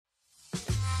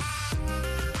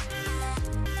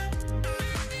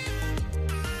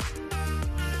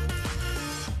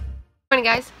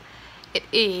morning, guys. It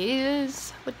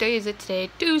is, what day is it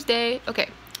today? Tuesday. Okay.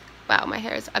 Wow, my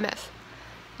hair is a mess.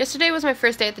 Yesterday was my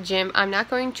first day at the gym. I'm not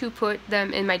going to put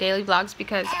them in my daily vlogs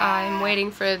because I'm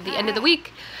waiting for the end of the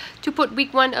week to put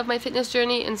week 1 of my fitness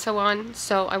journey and so on,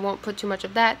 so I won't put too much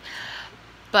of that.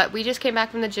 But we just came back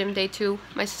from the gym, day 2.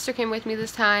 My sister came with me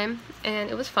this time,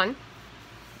 and it was fun.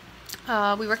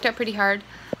 We worked out pretty hard,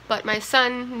 but my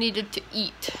son needed to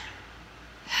eat.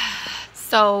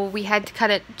 So we had to cut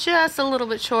it just a little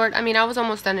bit short. I mean, I was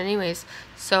almost done anyways,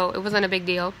 so it wasn't a big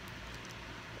deal.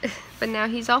 But now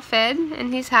he's all fed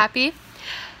and he's happy.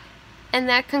 And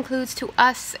that concludes to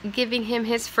us giving him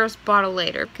his first bottle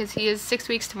later, because he is 6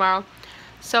 weeks tomorrow.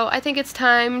 So I think it's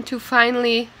time to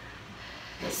finally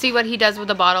see what he does with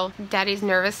the bottle. Daddy's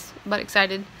nervous but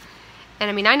excited. And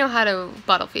I mean, I know how to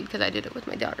bottle feed because I did it with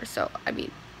my daughter. So I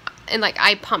mean, and like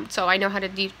I pumped, so I know how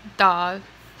to thaw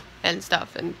and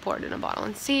stuff and pour it in a bottle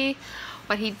and see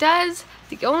what he does.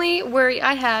 The only worry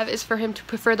I have is for him to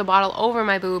prefer the bottle over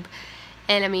my boob.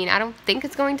 And I mean, I don't think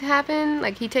it's going to happen.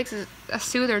 Like, he takes a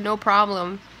soother, no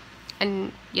problem,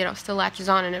 and, you know, still latches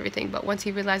on and everything. But once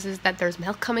he realizes that there's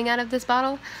milk coming out of this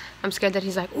bottle, I'm scared that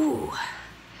he's like, ooh,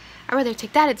 I'd rather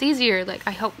take that, it's easier. Like,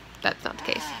 I hope that's not the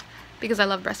case, because I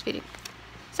love breastfeeding.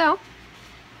 So,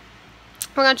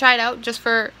 we're gonna try it out just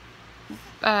for,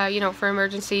 you know, for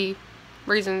emergency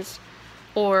reasons,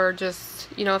 or just,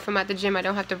 you know, if I'm at the gym I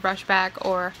don't have to rush back,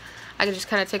 or I can just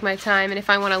kind of take my time, and if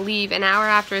I want to leave an hour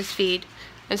after his feed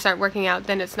and start working out,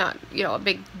 then it's not, you know, a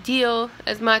big deal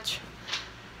as much.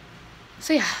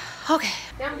 So yeah, okay.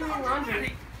 Now I'm doing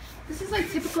laundry. This is like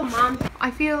typical mom.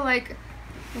 I feel like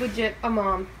legit a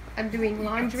mom. I'm doing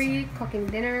laundry, cooking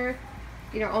dinner,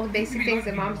 you know, all the basic things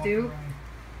that moms do.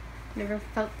 Never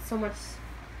felt so much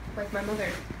like my mother.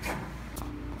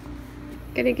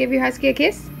 Gonna give your husky a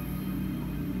kiss?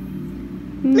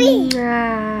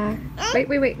 Wait,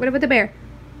 wait. What about the bear?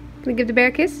 Can we give the bear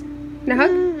a kiss? And a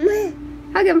hug?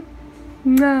 Hug him.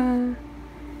 No,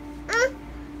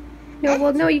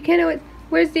 well, no, you can't.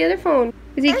 Where's the other phone?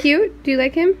 Is he cute? Do you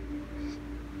like him?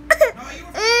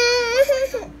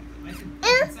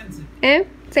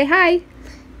 Say hi.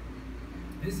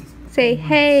 Say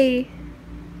hey.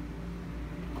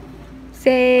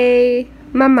 Say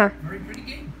mama.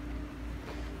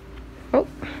 Oh,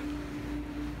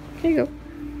 there you go.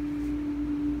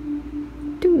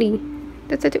 Doody.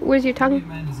 That's it. Where's your tongue?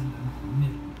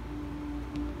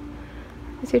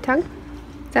 Is your tongue?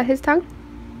 Is that his tongue?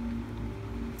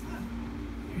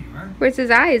 Where's his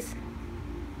eyes?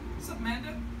 What's up,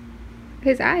 Amanda?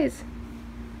 His eyes.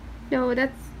 No,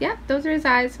 that's, yeah, those are his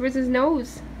eyes. Where's his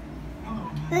nose?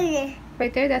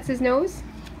 Right there, that's his nose?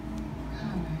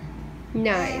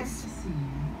 Nice.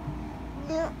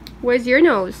 Where's your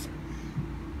nose?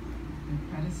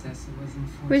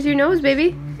 Where's your nose,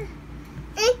 baby?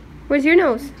 Where's your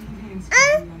nose?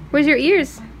 Where's your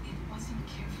ears?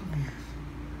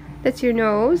 That's your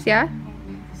nose, yeah?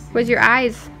 Where's your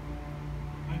eyes?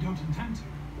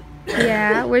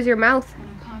 Yeah, where's your mouth?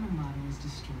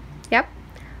 Yep.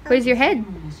 Where's your head?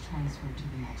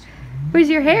 Where's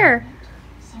your hair?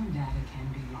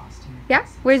 Yeah,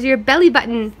 where's your belly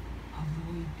button?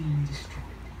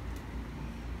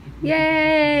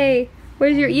 Yay!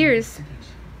 Where's your ears?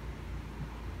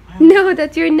 No,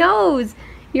 that's your nose.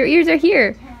 Your ears are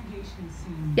here.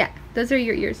 Yeah, those are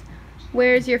your ears.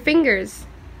 Where's your fingers?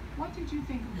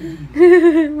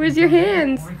 Where's your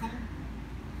hands?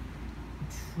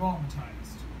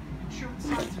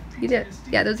 You did.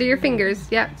 Yeah, those are your fingers.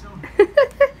 Yeah.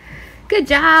 Good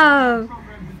job.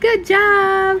 Good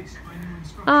job.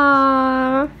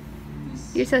 Aww.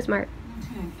 You're so smart.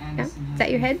 Yeah. Is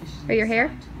that your head or your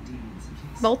hair?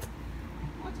 Both.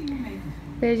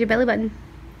 There's your belly button.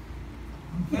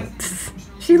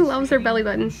 She loves her belly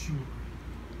button.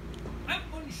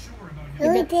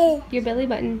 Your belly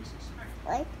button.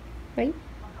 Right?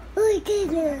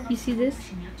 You see this?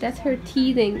 That's her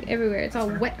teething everywhere. It's all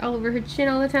wet all over her chin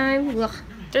all the time. Ugh.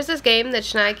 There's this game that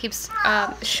Shania keeps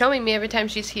showing me every time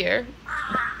she's here,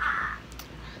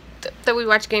 that we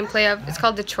watch gameplay of. It's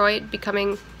called Detroit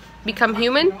Become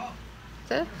Human.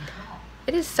 It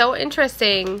is so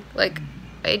interesting. Like,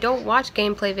 I don't watch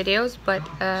gameplay videos, but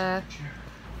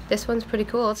this one's pretty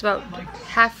cool. It's about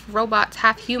half robots,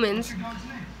 half humans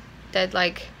that,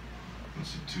 like,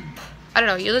 I don't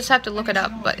know, you'll just have to look it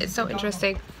up, but it's so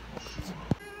interesting.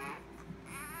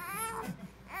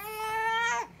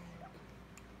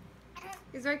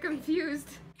 He's very confused.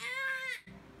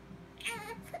 His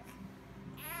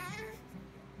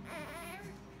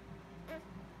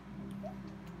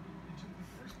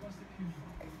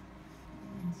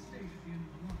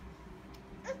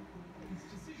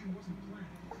decision wasn't planned.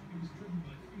 It was driven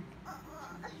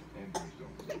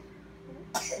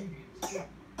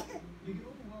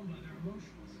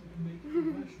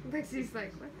Lexi's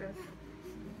like, what the?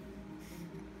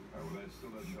 Well, that still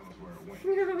doesn't tell us where it went.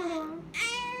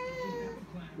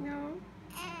 No. No.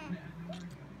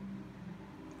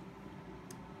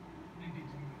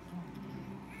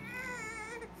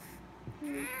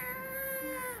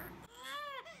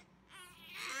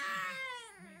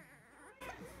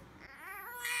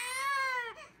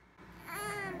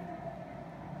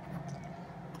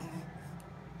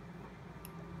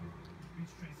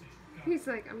 He's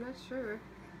like, I'm not sure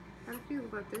how to feel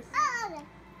about this.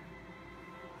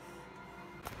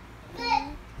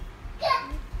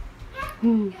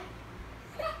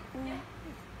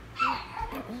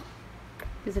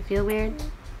 Does it feel weird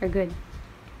or good?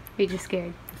 Are you just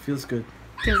scared? It feels good.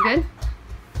 Feels good?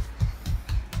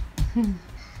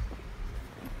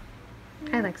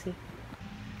 Hi, Lexi.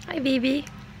 Hi, baby.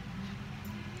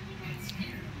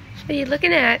 What are you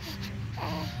looking at?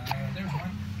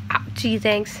 Oh, gee,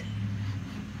 thanks.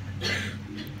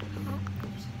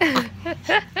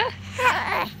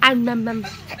 Mum.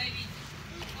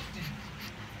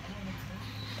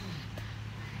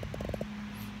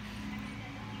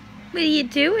 What are you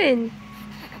doing?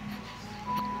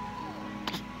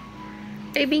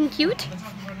 Are you being cute?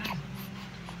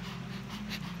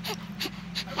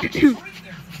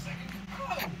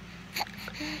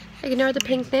 Ignore the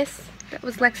pinkness. That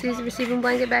was Lexi's receiving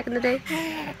blanket back in the day.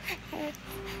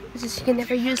 It's just you can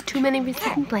never use too many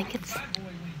receiving blankets.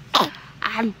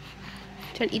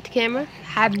 Trying to eat the camera.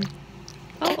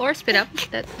 Oh, or spit up.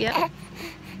 That, yeah.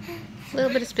 A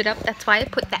little bit of spit up. That's why I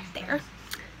put that there.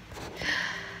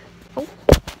 Oh.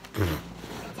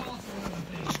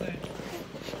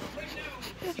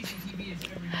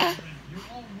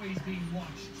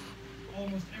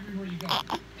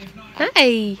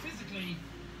 Hi.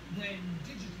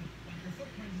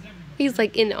 He's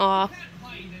like in awe.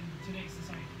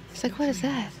 He's like, what is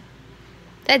that?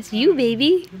 That's you,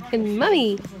 baby, and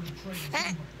mommy.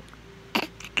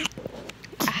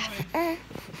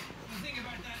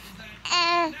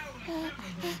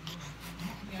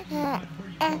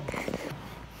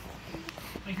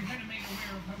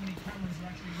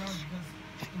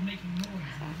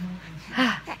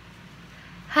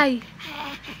 Hi.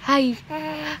 Hi.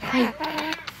 Hi.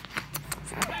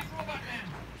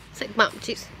 It's like, Mom,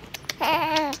 jeez.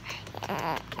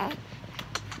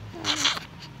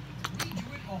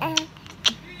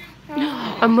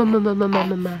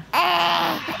 Mama.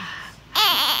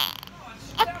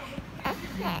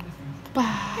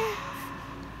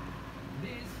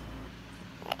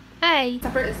 Hi.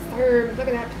 Supper is served. Look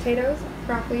at that. Potatoes,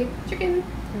 broccoli, chicken.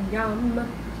 Yum.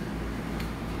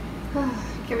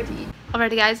 Can't wait to eat.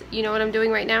 Alrighty guys, you know what I'm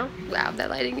doing right now? Wow, that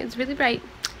lighting is really bright.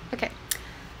 Okay.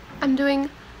 I'm doing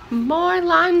more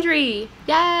laundry.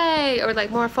 Yay! Or like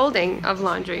more folding of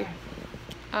laundry.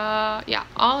 Yeah,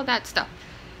 all of that stuff.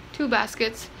 2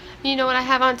 baskets. You know what I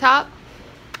have on top?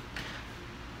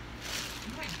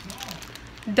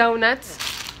 Donuts.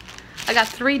 I got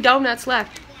 3 donuts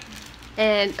left.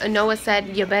 And Noah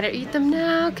said, you better eat them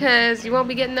now because you won't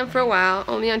be getting them for a while,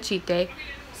 only on cheat day.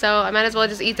 So I might as well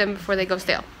just eat them before they go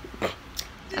stale.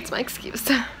 That's my excuse.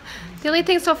 The only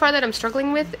thing so far that I'm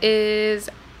struggling with is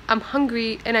I'm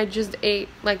hungry and I just ate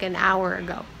like an hour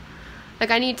ago.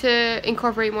 Like I need to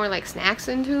incorporate more like snacks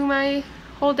into my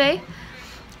whole day.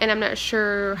 And I'm not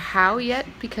sure how yet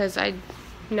because I'm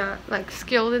not like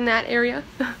skilled in that area,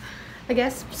 I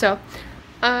guess. So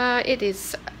it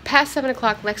is past 7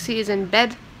 o'clock. Lexi is in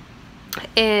bed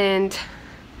and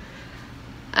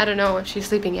I don't know if she's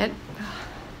sleeping yet.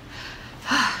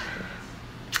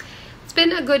 It's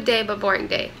been a good day but boring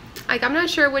day. Like I'm not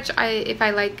sure if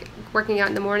I like working out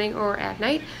in the morning or at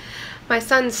night. My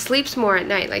son sleeps more at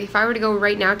night. Like if I were to go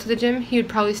right now to the gym, he would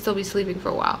probably still be sleeping for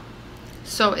a while.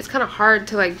 So it's kind of hard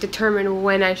to like determine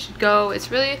when I should go. It's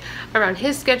really around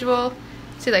his schedule.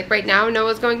 See, like right now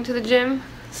Noah's going to the gym,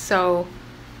 so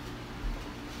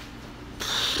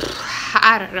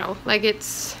I don't know. Like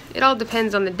it all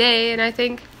depends on the day, and I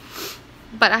think.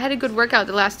 But I had a good workout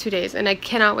the last 2 days, and I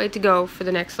cannot wait to go for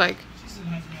the next like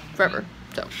forever.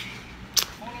 So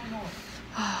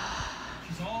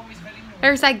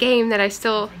there's that game that I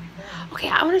still. Okay,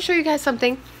 I want to show you guys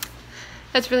something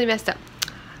that's really messed up.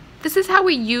 This is how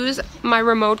we use my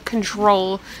remote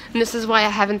control, and this is why I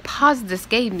haven't paused this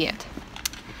game yet.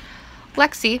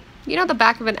 Lexi, you know the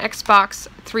back of an Xbox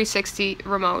 360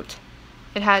 remote?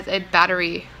 It has a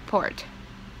battery port,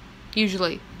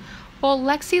 usually. Well,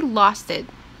 Lexi lost it,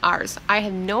 ours. I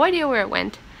have no idea where it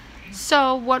went.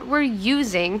 So what we're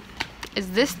using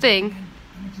is this thing.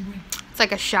 It's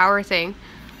like a shower thing.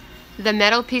 The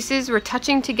metal pieces were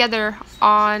touching together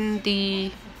on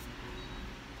the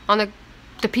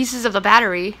pieces of the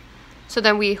battery, So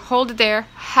then we hold it there,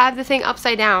 have the thing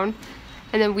upside down,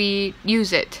 and then we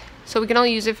use it. So we can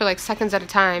only use it for like seconds at a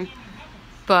time,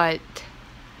 but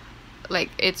like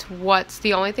it's what's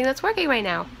the only thing that's working right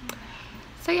now.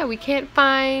 So yeah, we can't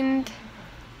find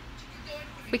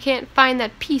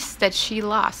that piece that she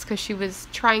lost because she was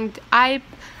trying to, I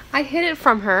hid it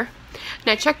from her, and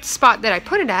I checked the spot that I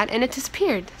put it at, and it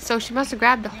disappeared. So she must have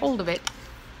grabbed a hold of it.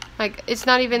 Like, it's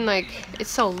not even like, it's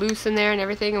so loose in there and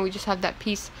everything, and we just have that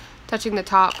piece touching the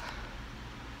top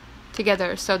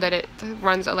together so that it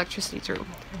runs electricity through.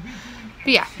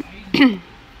 But yeah.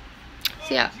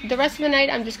 So yeah, the rest of the night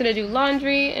I'm just going to do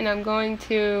laundry, and I'm going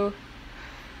to,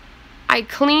 I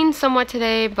cleaned somewhat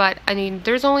today, but I mean,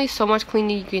 there's only so much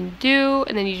cleaning you can do,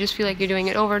 and then you just feel like you're doing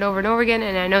it over and over and over again,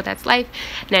 and I know that's life,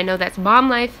 and I know that's mom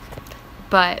life,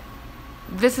 but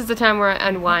this is the time where I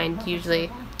unwind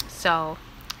usually. So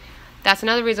that's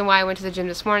another reason why I went to the gym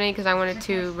this morning, because I wanted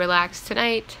to relax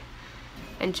tonight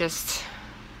and just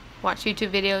watch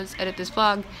YouTube videos, edit this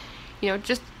vlog, you know,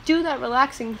 just do that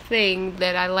relaxing thing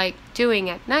that I like doing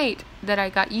at night that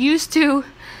I got used to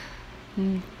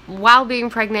while being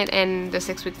pregnant and the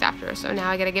 6 weeks after. So now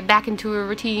I gotta get back into a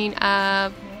routine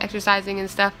of exercising and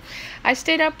stuff. I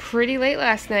stayed up pretty late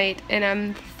last night, and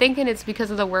I'm thinking it's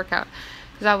because of the workout,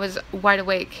 because I was wide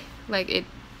awake. Like, it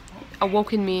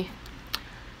awoken me.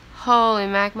 Holy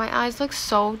mac, my eyes look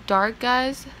so dark,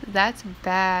 guys. That's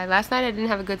bad. Last night I didn't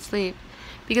have a good sleep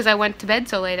because I went to bed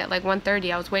so late at like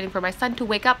 1:30. I was waiting for my son to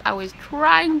wake up. I was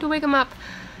trying to wake him up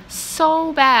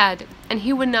so bad, and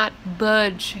he would not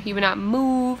budge. He would not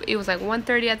move. It was like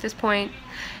 1:30 at this point,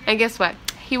 and guess what?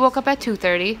 He woke up at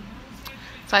 2:30.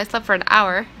 So I slept for an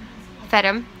hour, fed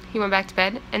him, he went back to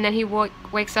bed, and then he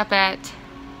wakes up at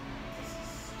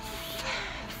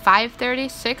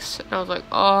 5:30, 6, and I was like,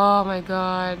 oh my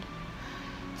god.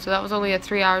 So that was only a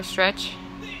 3-hour stretch,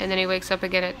 and then he wakes up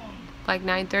again at like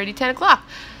 9:30, 10 o'clock.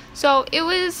 So it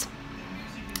was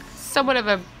somewhat of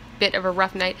a bit of a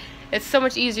rough night. It's so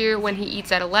much easier when he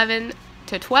eats at 11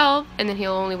 to 12, and then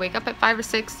he'll only wake up at 5 or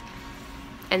 6,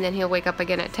 and then he'll wake up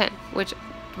again at 10, which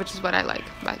is what I like.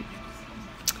 But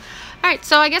alright,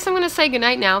 so I guess I'm gonna say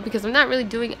goodnight now, because I'm not really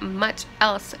doing much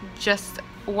else, just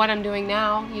what I'm doing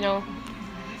now, you know,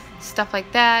 stuff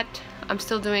like that. I'm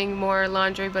still doing more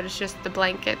laundry, but it's just the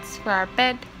blankets for our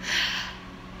bed.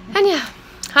 And yeah,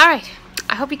 alright,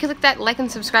 I hope you click that like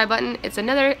and subscribe button. It's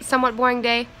another somewhat boring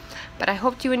day, but I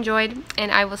hope you enjoyed,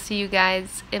 and I will see you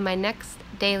guys in my next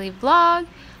daily vlog.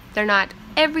 They're not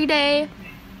every day,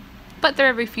 but they're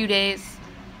every few days.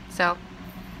 So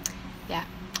yeah,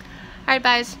 alright,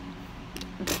 byes.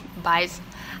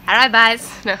 Alright, byes.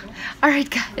 No. Alright,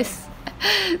 guys.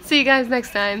 See you guys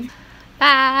next time.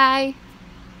 Bye.